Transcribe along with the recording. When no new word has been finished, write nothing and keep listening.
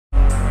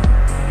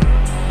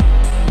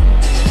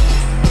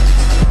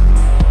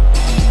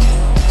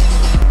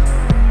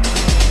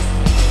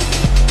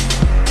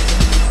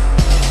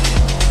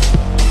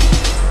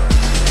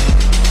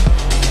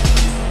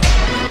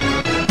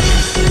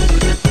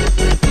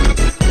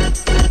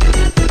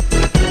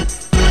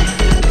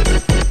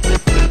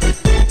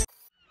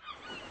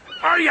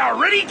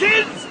Ready,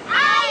 kids?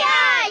 Aye,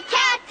 aye,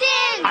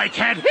 Captain! I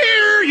can't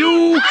hear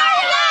you!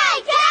 Aye,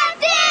 aye,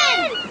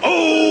 Captain!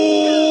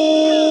 Oh!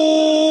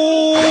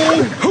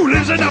 Who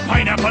lives in a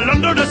pineapple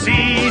under the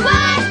sea?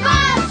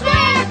 SpongeBob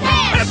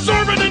SquarePants!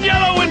 Absorbent and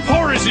yellow and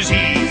porous is he.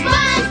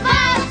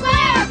 SpongeBob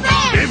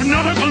SquarePants! If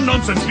nautical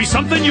nonsense be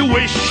something you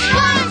wish,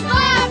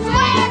 SpongeBob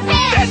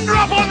SquarePants! then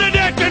drop on the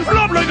deck and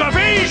flop like a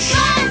fish!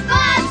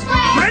 SpongeBob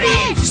SquarePants!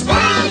 Ready?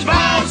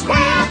 SpongeBob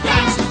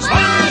SquarePants!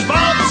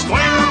 SpongeBob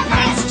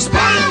SquarePants!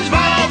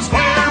 SpongeBob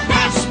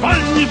SquarePants!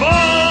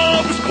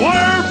 SpongeBob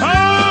SquarePants!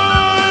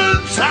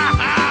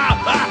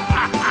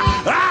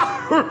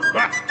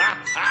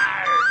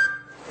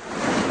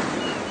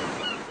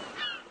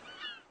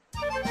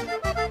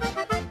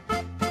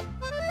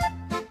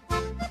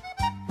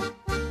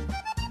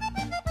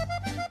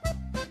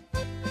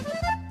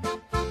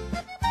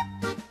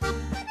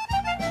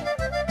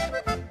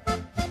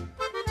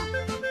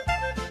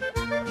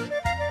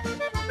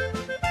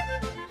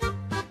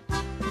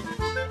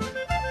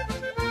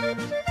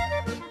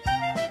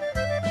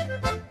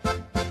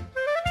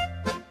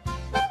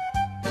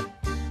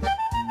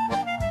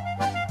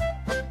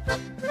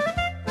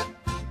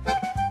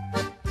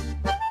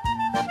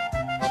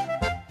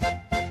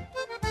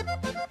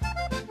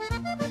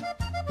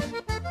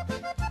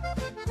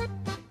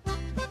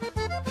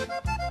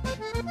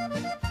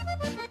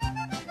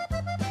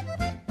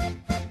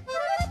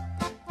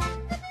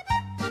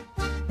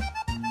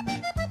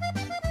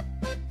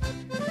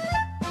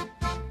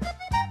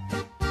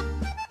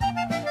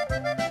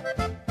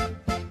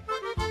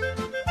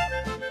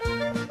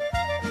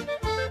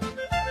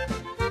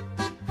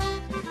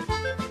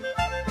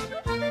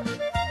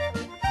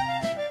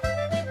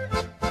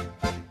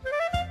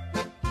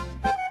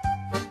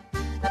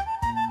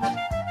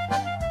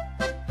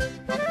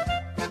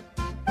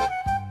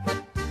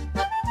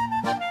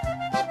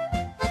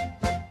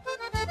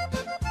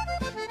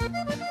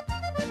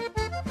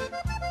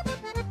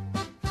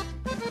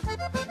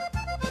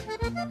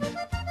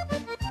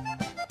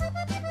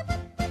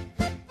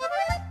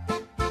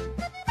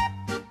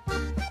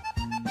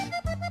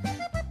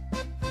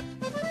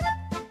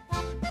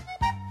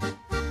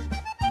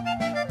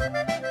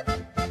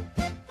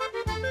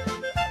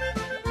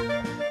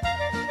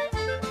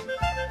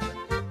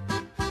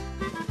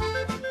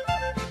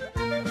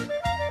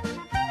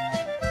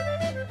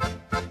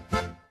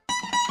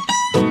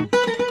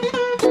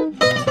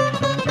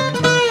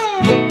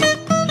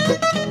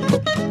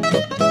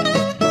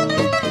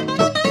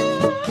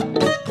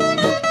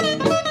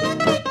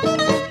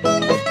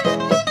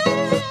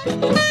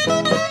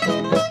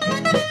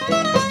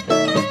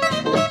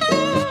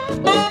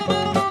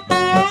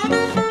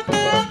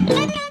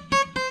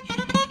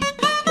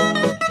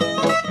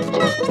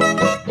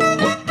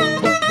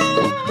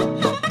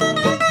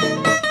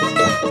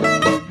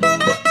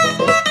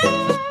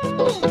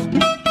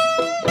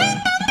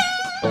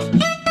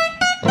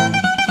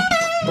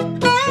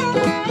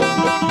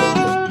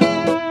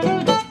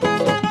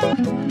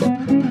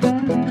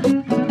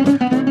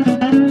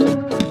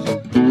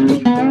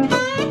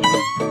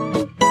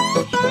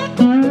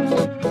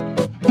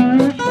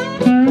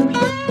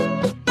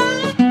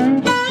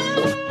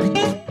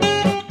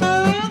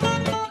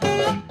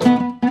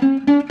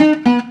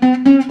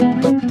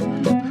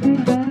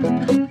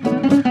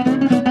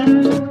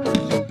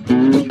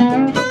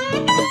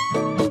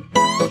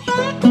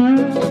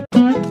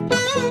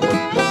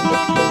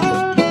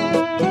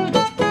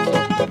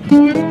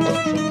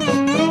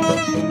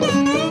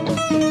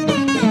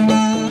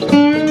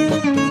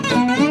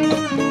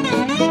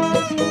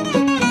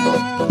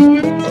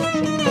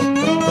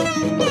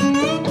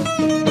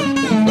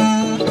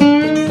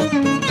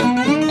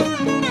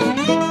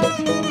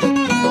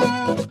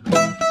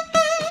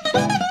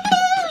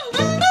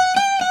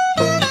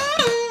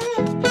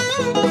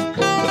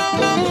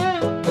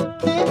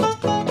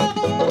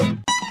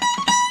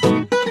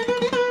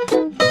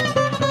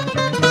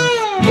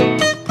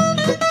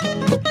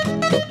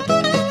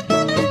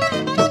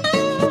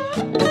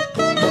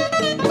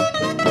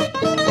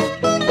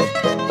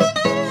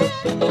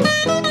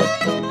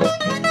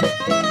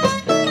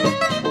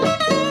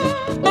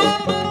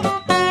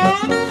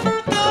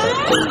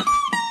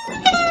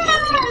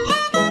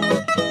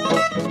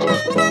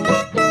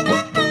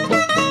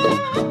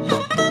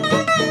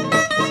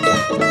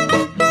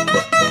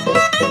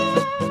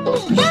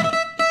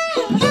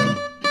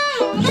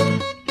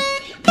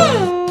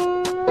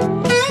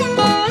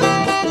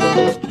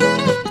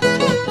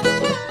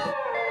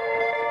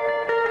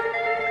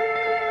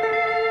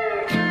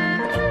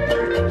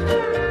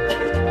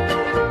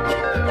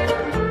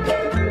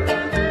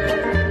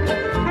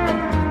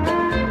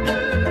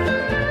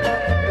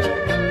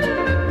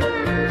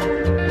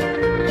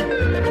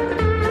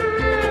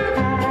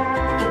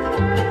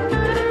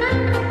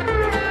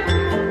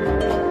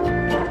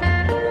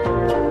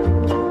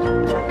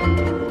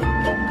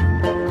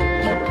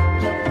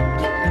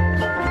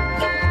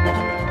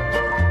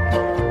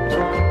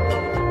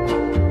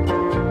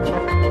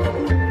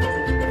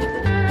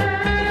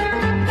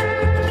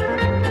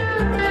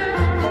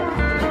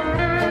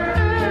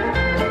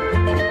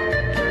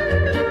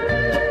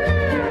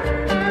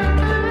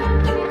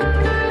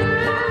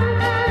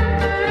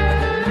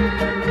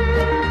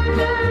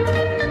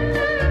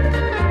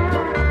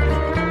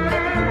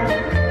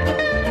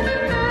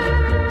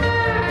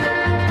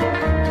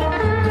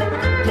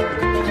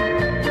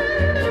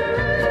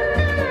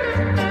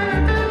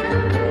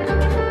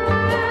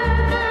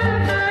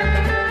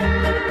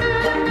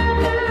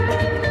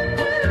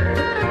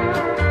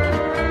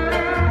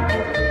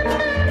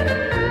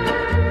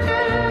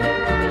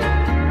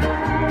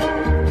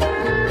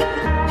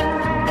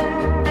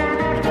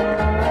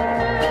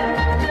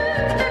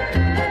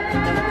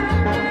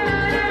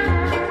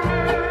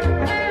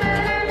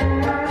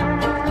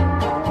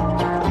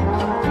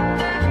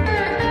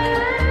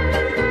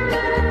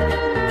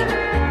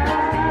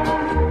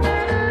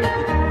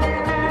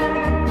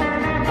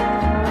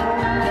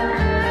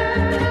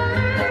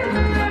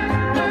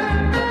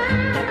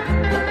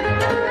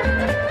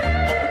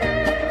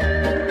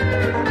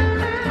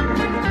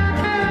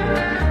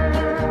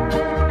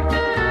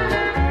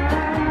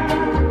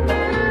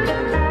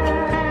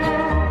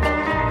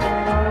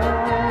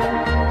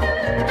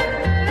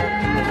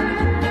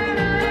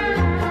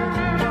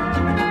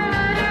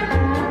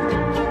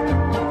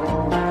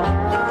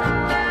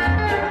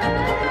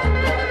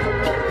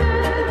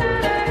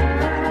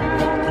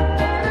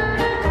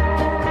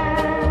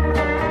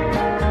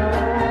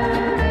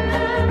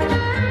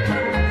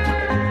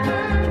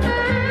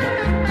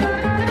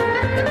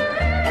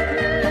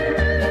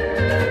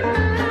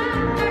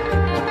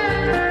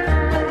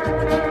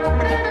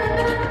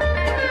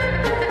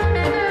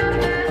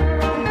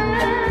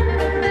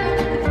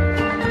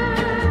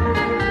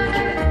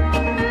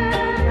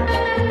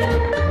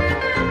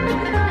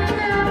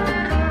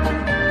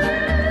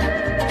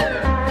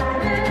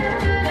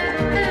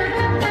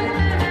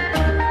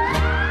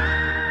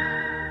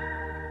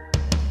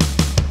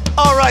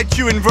 Alright,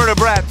 you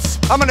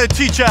invertebrates, I'm gonna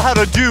teach you how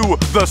to do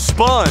the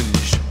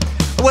sponge.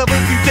 Well,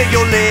 if you take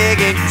your leg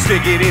and you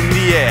stick it in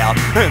the air,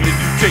 and then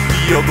you take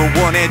the other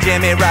one and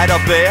jam it right up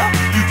there,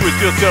 you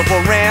twist yourself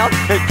around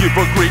and give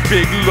a great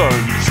big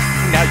lunge.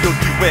 Now you're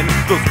doing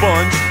the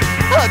sponge.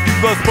 I do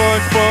the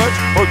sponge, sponge,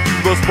 I do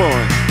the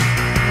sponge.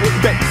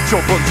 Bet your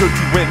buns you're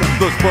doing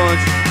the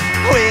sponge.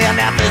 Well,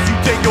 now first you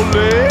take your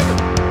leg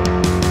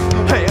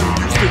and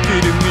you stick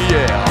it in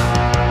the air,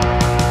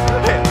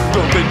 and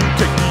then you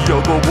take the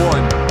other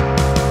one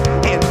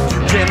and you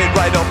jam it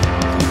right up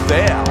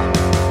there.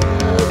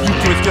 You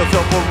twist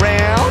yourself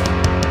around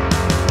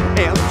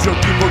and you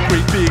give a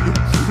great big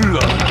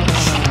lunge.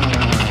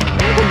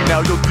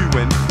 Now you're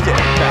doing,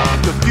 now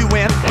you're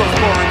doing the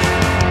sponge.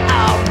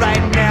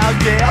 Alright now,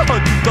 yeah, do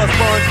the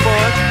sponge,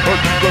 sponge, do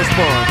the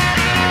sponge.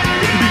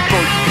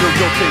 Before you know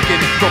you're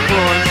taking the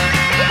plunge,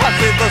 I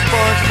say the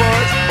sponge,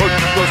 sponge, do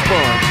the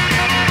sponge.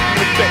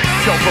 Bet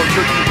your buns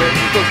you're doing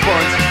the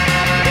sponge.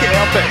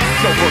 Yeah, bet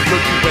your buns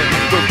you're doing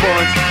the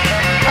sponge.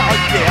 Oh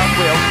yeah,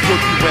 well, you're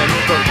doing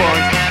the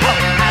sponge. Oh,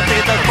 I say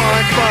the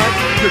sponge, sponge,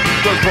 you do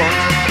the sponge.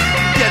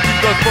 Yeah, do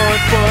the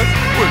sponge, sponge,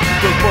 we do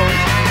the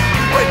sponge.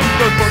 We do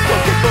the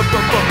sponge, do the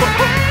sponge.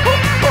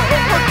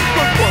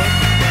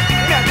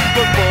 Now do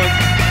the sponge.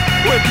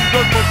 We do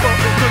the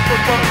sponge, do the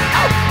sponge.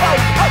 Oh, oh,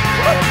 oh,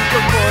 oh, the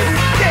sponge.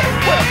 Yeah,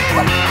 well,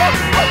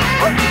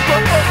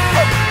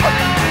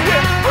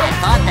 I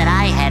thought that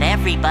I had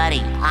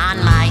everybody on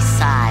my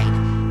side,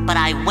 but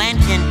I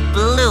went and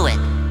blew it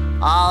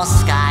all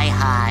sky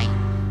high.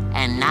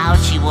 And now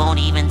she won't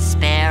even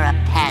spare a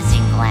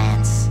passing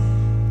glance.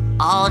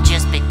 All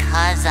just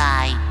because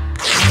I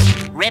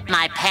ripped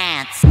my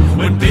pants.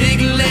 When Big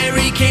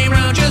Larry came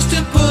round just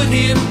to put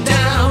him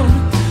down,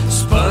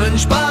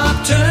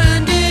 Spongebob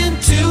turned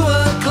into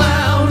a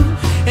clown.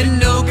 And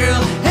no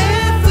girl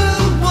ever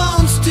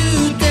wants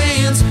to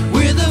dance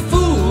with a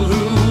fool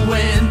who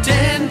went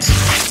and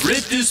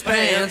ripped his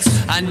pants.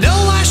 I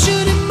know I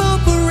shouldn't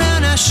mope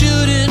around, I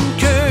shouldn't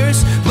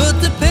curse,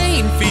 but the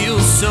pain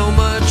feels so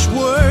much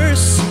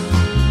worse.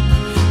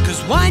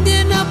 'Cause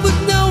winding up with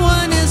no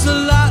one is a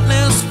lot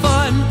less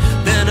fun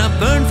than a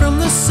burn from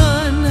the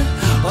sun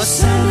or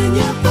selling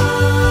your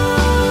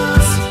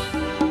buns.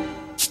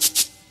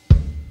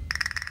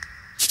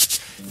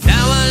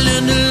 Now I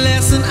learned a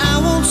lesson I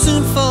won't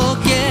soon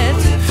forget.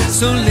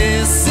 So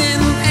listen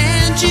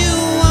and you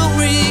won't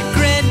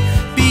regret.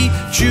 Be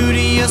true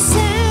to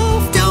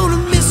yourself,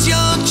 don't miss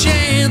your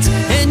chance,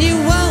 and you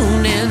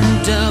won't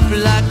end up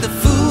like the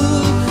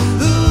fool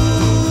who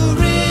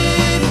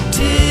ripped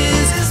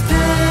his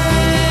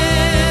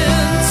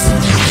pants.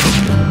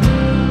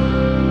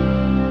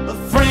 A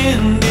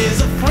friend is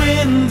a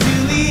friend to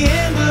the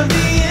end of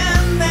the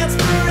end. That's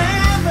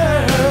forever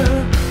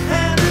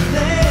and a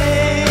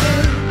day.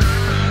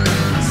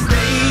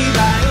 Stay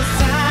by your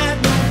side,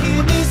 don't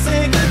hear me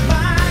say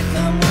goodbye.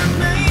 Come with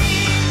me,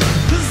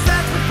 'cause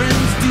that's what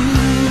friends do.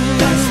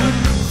 That's what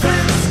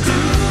friends do.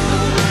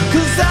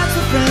 'Cause that's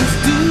what friends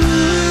do.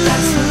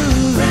 That's what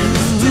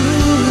friends do.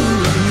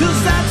 'Cause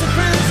that's what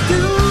friends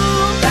do.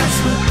 That's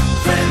what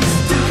friends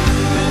do.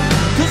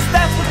 'Cause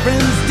that's what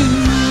friends do.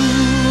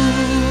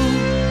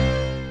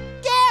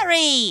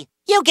 Gary,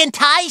 you can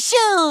tie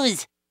shoes!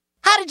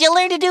 How did you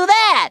learn to do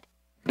that?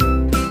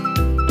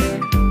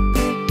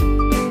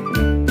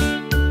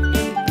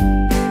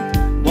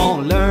 Want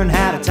to learn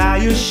how to tie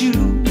your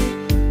shoe?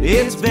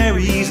 It's a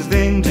very easy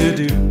thing to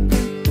do.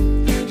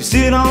 You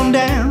sit on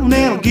down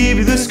and I'll give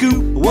you the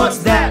scoop. What's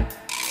that?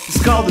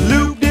 It's called the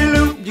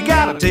loop-de-loop. You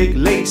gotta take a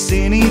lace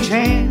in each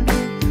hand.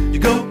 You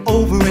go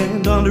over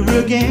and under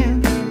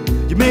again.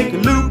 You make a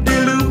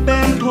loop-de-loop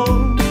and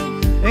pull,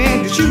 and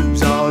your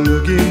shoes are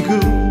looking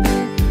cool.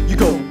 You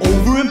go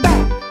over and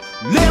back,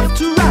 left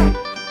to right,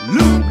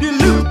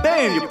 loop-de-loop,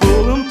 and you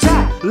pull them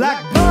tight like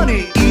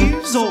bunny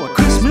ears or a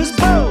Christmas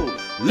bow.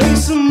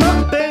 Lace them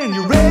up and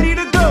you're ready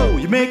to go.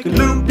 You make a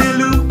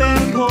loop-de-loop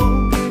and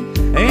pull,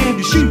 and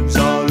your shoes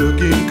are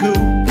looking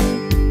cool.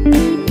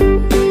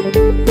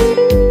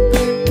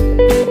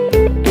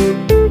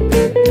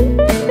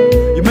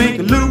 You make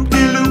a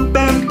loop-de-loop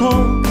and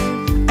pull,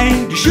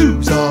 and your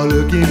shoes are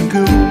looking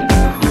cool.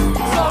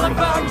 It's all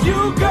about you,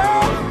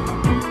 girl,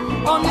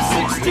 on your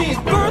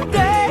 16th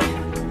birthday.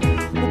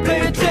 Well,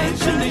 pay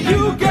attention to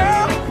you,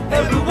 girl.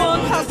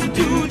 Everyone has to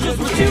do just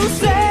what you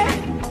say.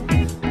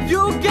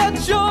 You get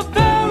your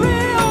very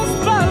own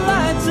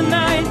spotlight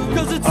tonight,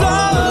 'cause it's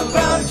all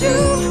about you.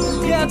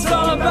 Yeah, it's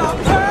all about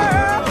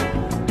her.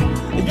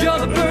 You're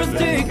the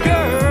birthday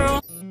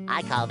girl. I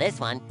call this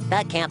one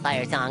the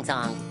Campfire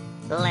Song.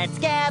 Let's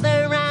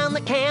gather round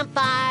the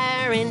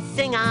campfire and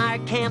sing our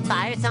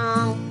campfire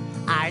song.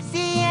 Our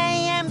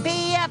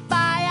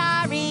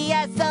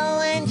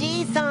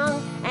CAMPFIRESONG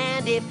song.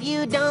 And if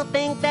you don't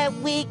think that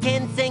we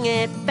can sing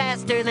it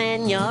faster,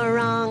 then you're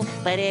wrong.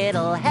 But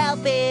it'll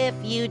help if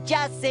you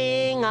just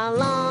sing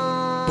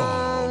along.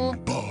 Bum,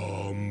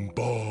 bum,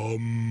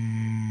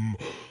 bum.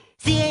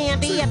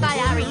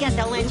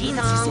 C-A-M-B-F-I-R-E-S-O-N-G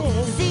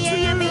song.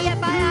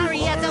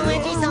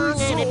 C-A-M-B-F-I-R-E-S-O-N-G song.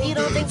 And if you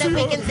don't think that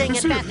we can sing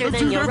it faster,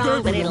 then you're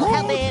wrong. But it'll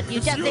help if you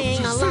just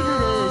sing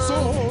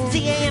along.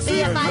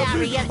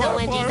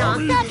 C-A-M-B-F-I-R-E-S-O-N-G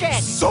song.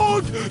 Patrick!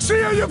 Song!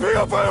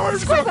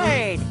 C-A-M-B-F-I-R-E-S-O-N-G!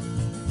 Squidward!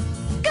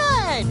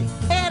 Good!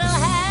 It'll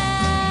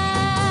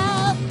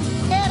help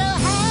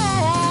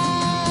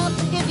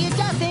if you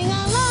just sing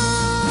along.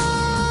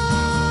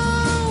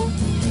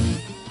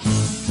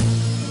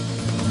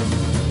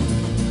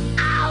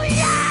 Oh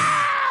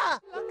yeah!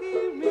 Lucky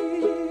me,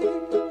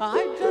 I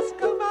just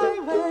go my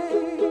way,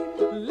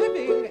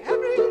 living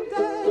every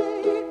day.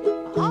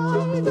 I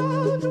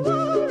don't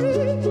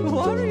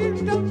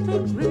worry, don't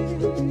agree.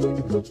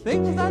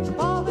 Things that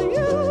bother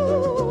you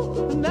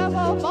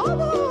never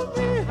bother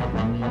me.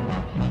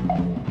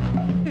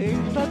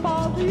 Things that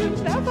bother you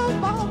never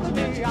bother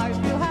me. I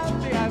feel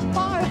happy and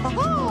fine,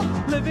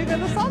 ha-ha. Living in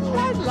the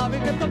sunlight,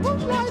 loving in the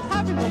moonlight,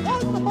 having a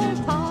wonderful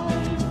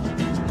time.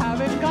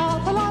 Having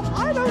got a lot,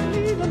 I don't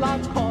need a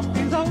lot.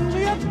 Coffee's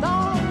only a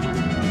dime.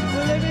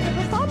 Living in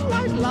the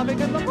sunlight, loving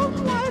in the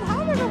moonlight,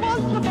 having a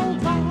wonderful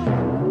time.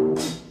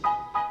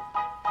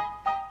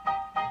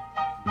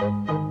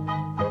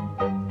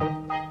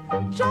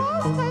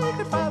 Just take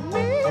it from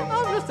me,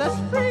 I'm just as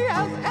free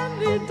as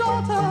any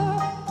daughter.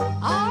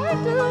 I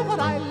do what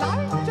I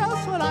like,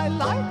 just what I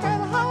like,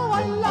 and how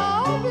I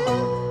love it.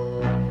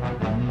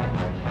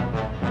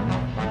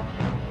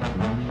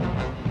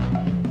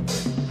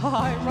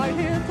 I'm right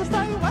here to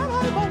stay when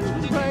I'm old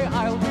and grey.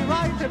 I'll be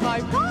right in my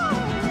prime.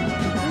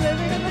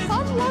 Living in the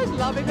sunlight,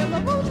 loving in the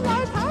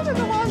moonlight, having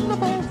a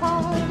wonderful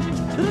time.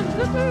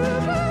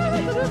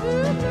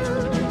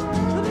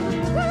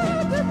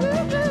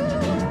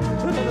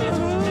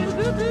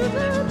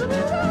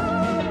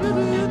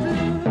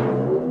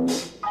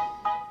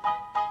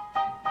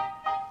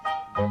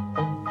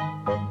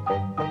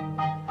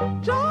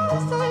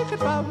 Just take it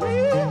from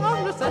me,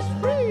 I'm just as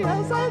free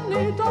as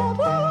any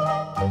daughter.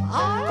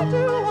 I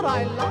do what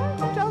I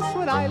like, just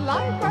what I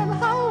like, and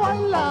how I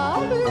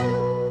love it.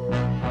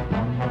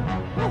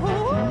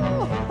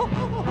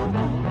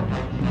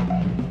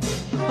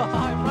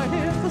 I'm right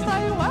here to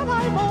stay when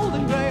I'm old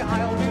and grey.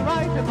 I'll be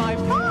right in my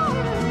prime.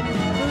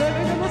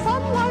 Living in the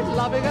sunlight,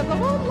 loving in the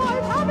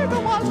moonlight, having a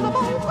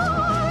wonderful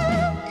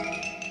time.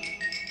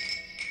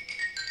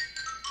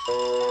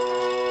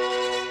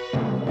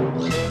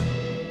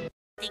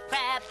 The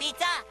crab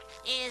pizza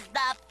is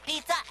the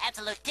pizza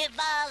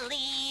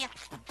absolutely.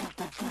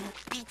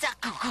 Pizza, pizza,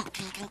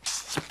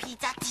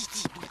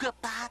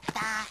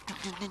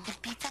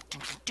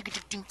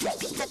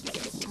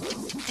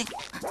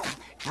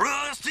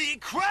 Rusty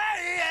Craig!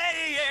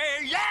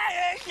 Yeah!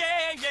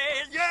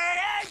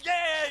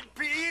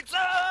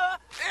 Pizza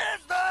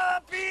is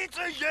the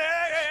pizza,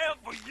 yeah!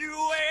 For you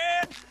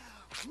and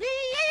me!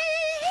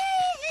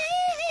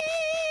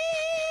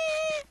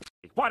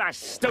 What a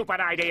stupid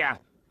idea!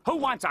 Who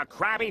wants a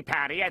Krabby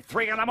Patty at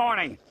 3 in the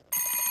morning?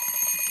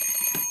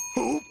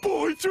 Oh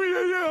boy, 3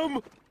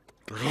 a.m.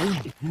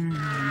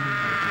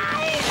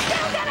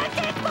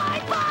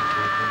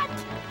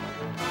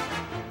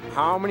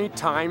 How many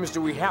times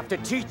do we have to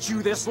teach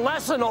you this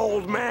lesson,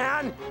 old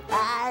man?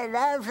 I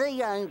love the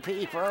young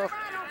people.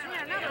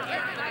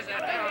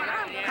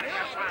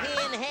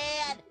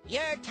 Pinhead,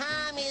 your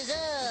time is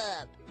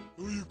up.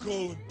 Who you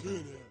calling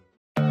Pinhead?